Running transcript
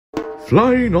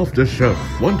Flying off the shelf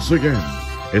once again,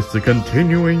 it's the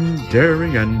continuing,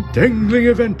 daring, and dangling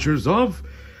adventures of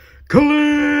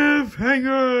Cliff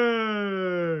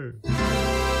Hanger!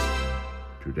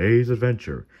 Today's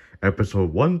adventure,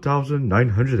 episode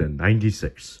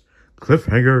 1996. Cliff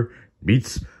Hanger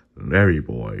meets Larry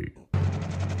Boy.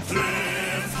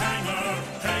 Cliff Hanger,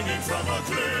 hanging from a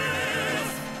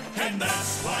cliff, and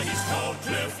that's why he's called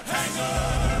Cliff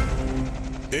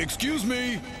Hanger. Excuse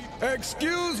me!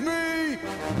 Excuse me!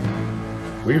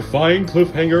 We find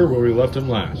Cliff Hanger where we left him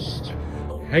last,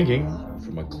 hanging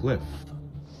from a cliff.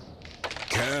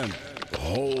 Can't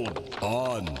hold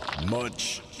on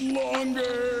much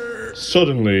longer.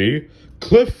 Suddenly,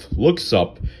 Cliff looks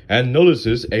up and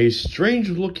notices a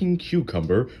strange-looking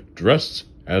cucumber dressed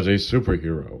as a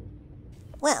superhero.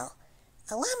 Well,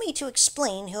 allow me to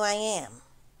explain who I am.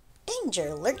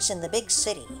 Danger lurks in the big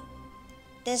city.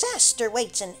 Disaster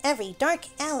waits in every dark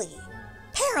alley.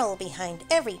 Peril behind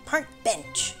every park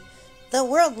bench. The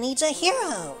world needs a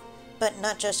hero, but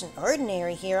not just an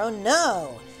ordinary hero,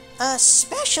 no. A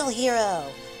special hero.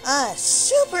 A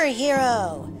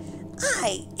superhero.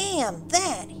 I am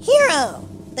that hero.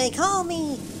 They call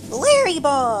me Larry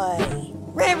Boy.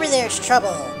 Wherever there's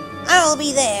trouble, I'll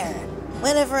be there.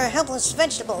 Whenever a helpless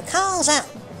vegetable calls out,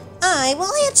 I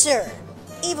will answer.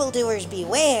 Evildoers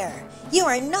beware. You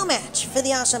are no match for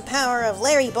the awesome power of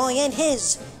Larry Boy and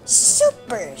his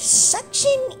super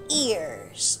suction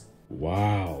ears.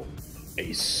 Wow,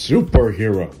 a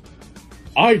superhero.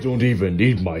 I don't even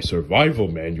need my survival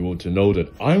manual to know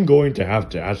that I'm going to have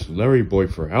to ask Larry Boy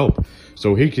for help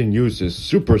so he can use his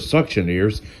super suction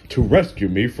ears to rescue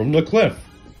me from the cliff.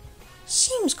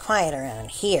 Seems quiet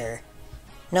around here.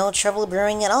 No trouble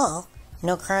brewing at all.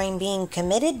 No crime being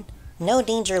committed. No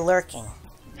danger lurking.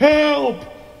 Help!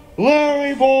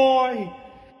 Larry Boy!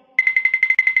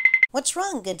 What's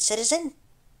wrong, good citizen?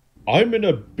 I'm in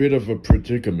a bit of a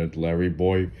predicament, Larry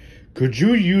Boy. Could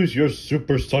you use your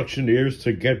super suction ears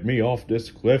to get me off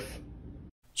this cliff?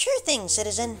 Sure thing,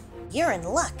 citizen. You're in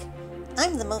luck.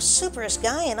 I'm the most superest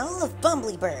guy in all of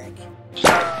Bumbleberg.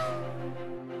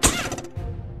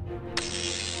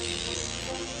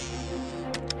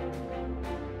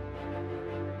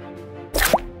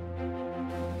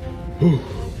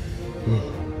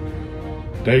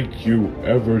 Thank you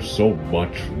ever so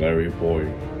much, Larry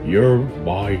Boy. You're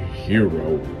my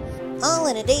hero. All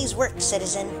in a day's work,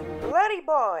 citizen. Larry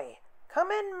Boy, come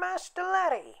in, Master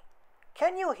Larry.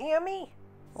 Can you hear me?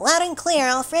 Loud and clear,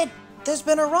 Alfred. There's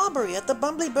been a robbery at the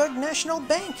Bumbleberg National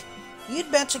Bank.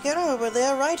 You'd better get over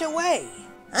there right away.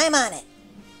 I'm on it.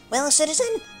 Well,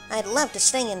 citizen, I'd love to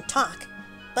stay and talk,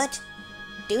 but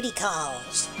duty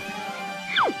calls.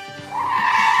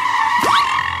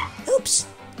 Oops.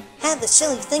 Had the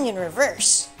silly thing in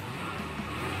reverse.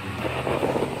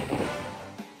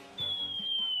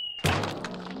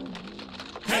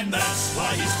 And that's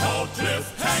why he's called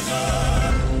Cliff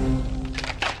Hanger.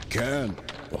 Can't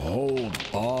hold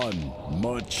on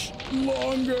much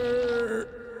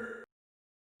longer.